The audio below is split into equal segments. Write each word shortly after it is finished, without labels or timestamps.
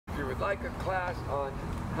like a class on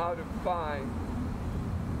how to find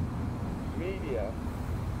media.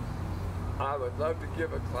 I would love to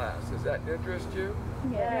give a class. Does that interest you?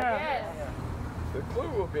 Yes. The clue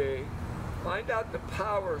will be, find out the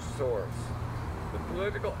power source, the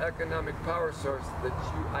political economic power source that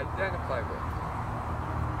you identify with,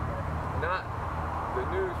 not the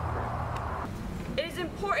newsprint. It is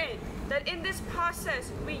important that in this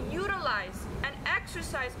process we utilize and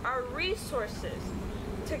exercise our resources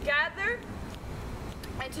to gather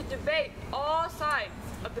and to debate all sides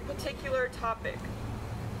of the particular topic.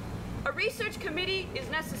 A research committee is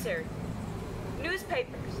necessary.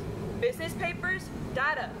 Newspapers, business papers,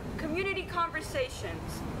 data, community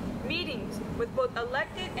conversations, meetings with both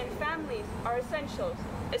elected and families are essentials,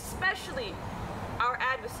 especially our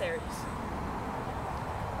adversaries.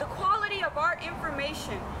 The quality of our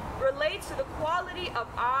information relates to the quality of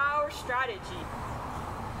our strategy.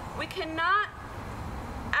 We cannot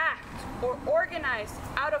act or organize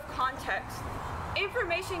out of context.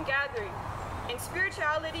 Information gathering in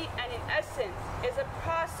spirituality and in essence is a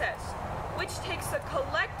process which takes a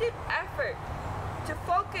collective effort to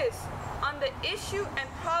focus on the issue and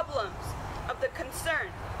problems of the concern,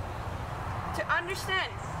 to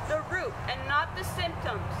understand the root and not the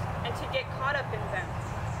symptoms, and to get caught up in them,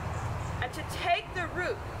 and to take the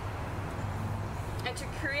root and to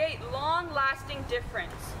create long-lasting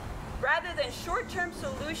difference rather than short-term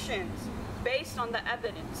solutions based on the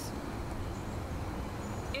evidence.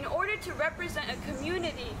 In order to represent a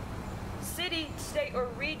community, city, state, or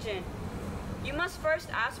region, you must first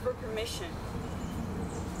ask for permission.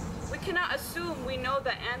 We cannot assume we know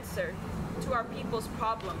the answer to our people's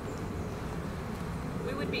problem.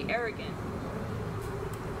 We would be arrogant.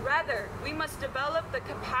 Rather, we must develop the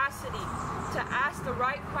capacity to ask the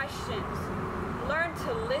right questions, learn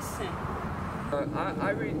to listen.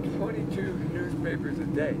 I read 22 newspapers a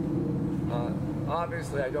day.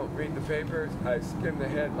 Obviously, I don't read the papers, I skim the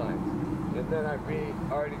headlines. And then I read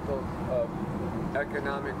articles of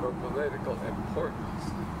economic or political importance.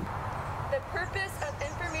 The purpose of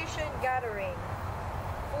information gathering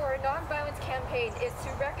for a nonviolence campaign is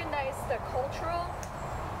to recognize the cultural,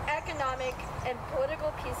 economic, and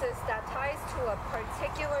political pieces that ties to a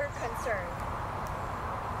particular concern.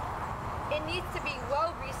 It needs to be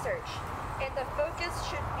well-researched, and the focus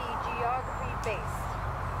should be geography-based.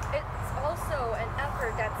 It's also an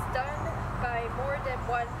effort that's done by more than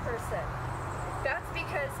one person. That's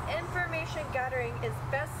because information gathering is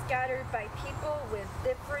best gathered by people with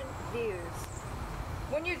different views.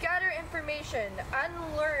 When you gather information,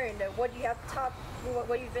 unlearn what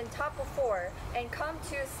you've been taught before, and come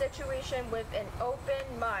to a situation with an open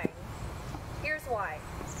mind. Here's why.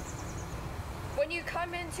 When you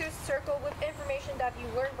come into a circle with information that you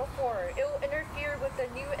learned before, it will interfere with the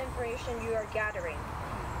new information you are gathering.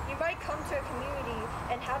 You might come to a community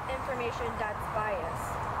and have information that's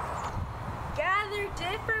biased. Gather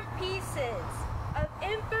different pieces of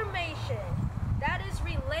information that is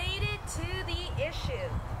related to the issue,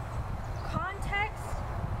 context,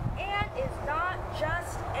 and is not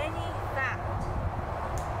just any fact.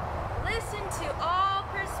 Listen to all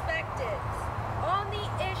perspectives on the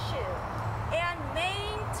issue and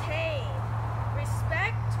maintain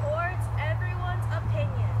respect towards everyone's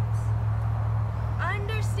opinions.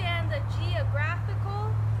 Understand the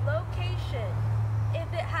geographical location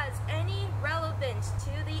if it has any relevance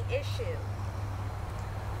to the issue.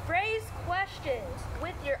 Phrase questions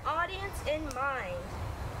with your audience in mind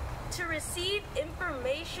to receive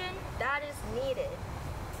information that is needed.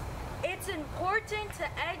 It's important to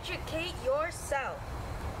educate yourself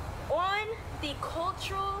on the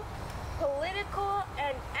cultural, political,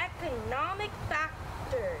 and economic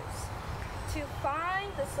factors to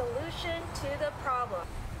find the solution to the problem.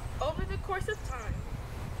 Over the course of time,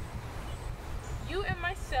 you and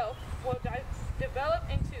myself will develop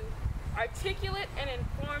into articulate and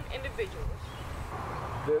informed individuals.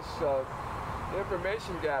 This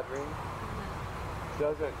information gathering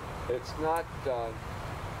it's not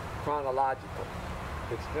chronological.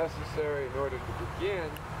 It's necessary in order to begin,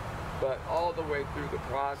 but all the way through the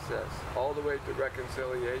process, all the way to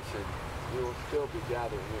reconciliation, you will still be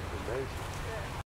gathering information.